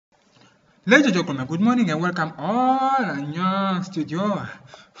Ladies and gentlemen, good morning and welcome all on GNANGSTUDIO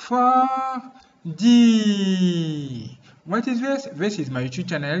 4D. What is this? This is my YouTube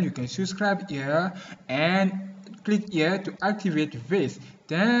channel. You can subscribe here and click here to activate this.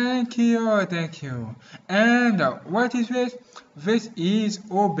 Thank you, thank you. And what is this? This is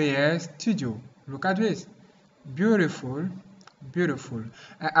OBS Studio. Look at this. Beautiful, beautiful.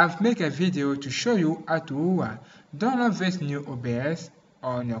 I've made a video to show you how to download this new OBS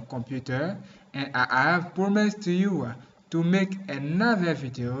on your computer, and I have promised to you to make another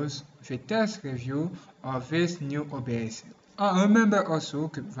videos with a test review of this new OBS. Remember also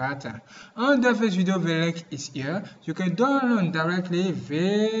that under this video the link is here. You can download directly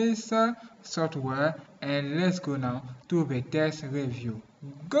this software, and let's go now to the test review.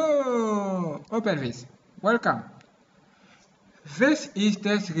 Go! Open this. Welcome. This is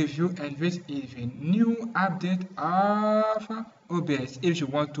test review, and this is a new update of OBS. If you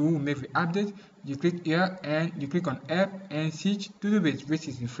want to make the update, you click here and you click on app and switch to do this. This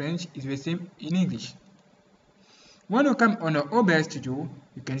is in French, it's the same in English. When you come on the OBS Studio,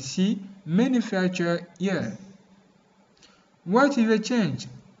 you can see many features here. What is the change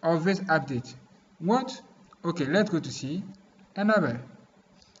of this update? What? Okay, let's go to see another.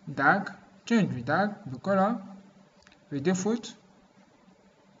 Dark, change the dark, the color, the default,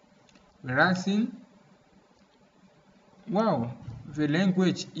 relaxing. Wow, the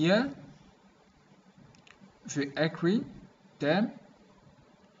language here, the accurate them.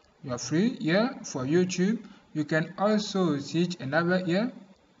 You are free here for YouTube. You can also switch another here.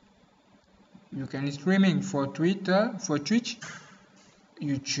 You can streaming for Twitter, for Twitch,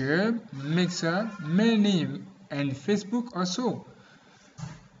 YouTube, Mixer, many, and Facebook also,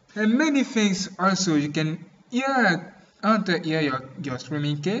 and many things also. You can here enter here your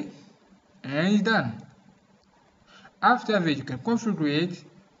streaming key, and it's done. After that, you can configure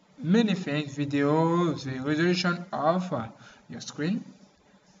many things, videos, the resolution of your screen,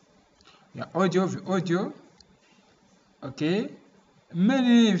 your audio, the audio. Okay,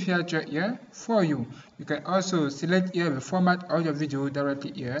 many features here for you. You can also select here the format of your video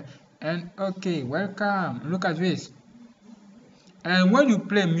directly here, and okay, welcome. Look at this. And when you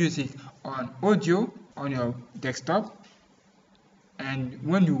play music on audio on your desktop, and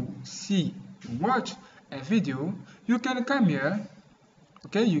when you watch a video, you can come here.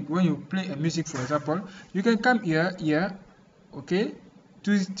 Okay, when you play a music, for example, you can come here, okay,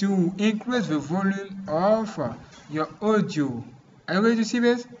 to increase the volume of your audio. Are you ready to see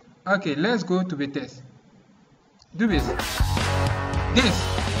this? Okay, let's go to the test. Do this. This.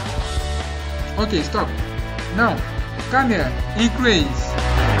 Okay, stop. Now, come here. Increase.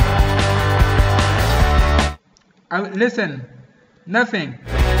 Listen. Nothing.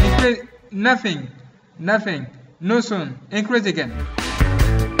 Increase. Nothing. Nothing. No sound. Increase again.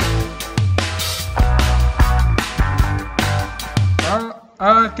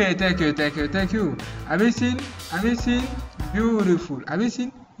 Okay, thank you. Have you seen? Beautiful. Have you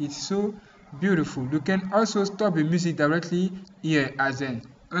seen? It's so beautiful. You can also stop the music directly here as in.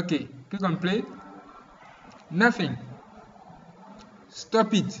 Okay, click on play. Nothing.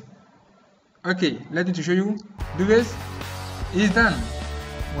 Stop it. Okay, let me to show you. Do this. It's done.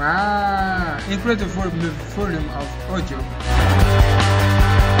 Wow. Increase the volume of audio.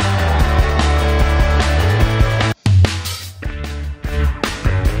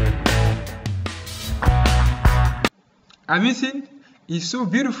 Have you seen? It's so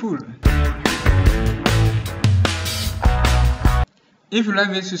beautiful. If you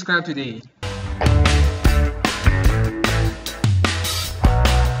like this, subscribe today.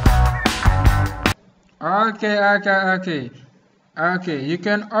 Okay, you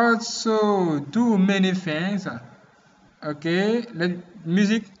can also do many things. Okay,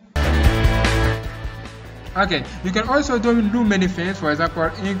 music. Okay, you can also do many things. For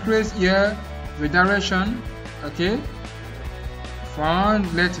example, increase here the direction. Okay,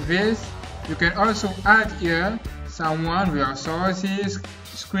 font, let's this. You can also add here someone with your sources,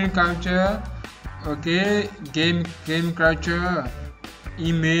 screen capture, okay, game capture,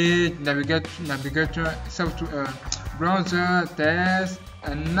 image, navigator, software, browser, text,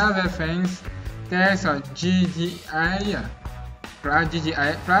 another things, text or GGI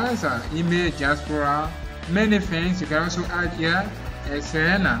plus image diaspora, many things. You can also add here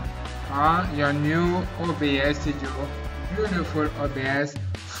SN on your new OBS Studio. Beautiful OBS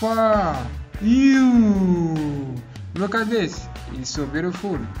for you. Look at this. It's so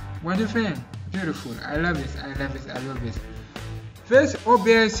beautiful. What do you think? Beautiful. I love this. This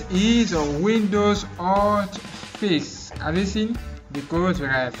OBS is a Windows HotFix. Have you seen? Because there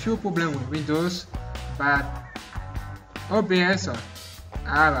are a few problems with Windows, but OBS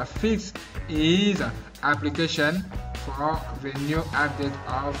HotFix is application for the new update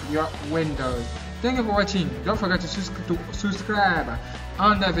of your Windows. Thank you for watching. Don't forget to subscribe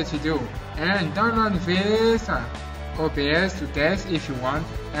under this video and download this OBS to test if you want.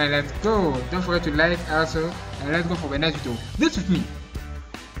 And let's go. Don't forget to like also, and let's go for the next video. This with me.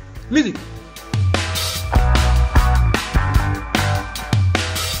 Music.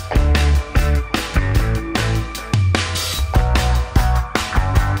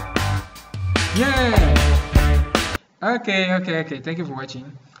 Yeah. Okay. Thank you for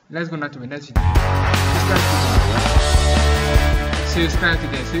watching. Let's go now to the next video. Subscribe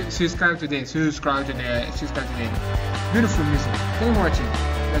today. Beautiful music. Thank you for watching.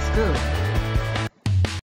 Let's go.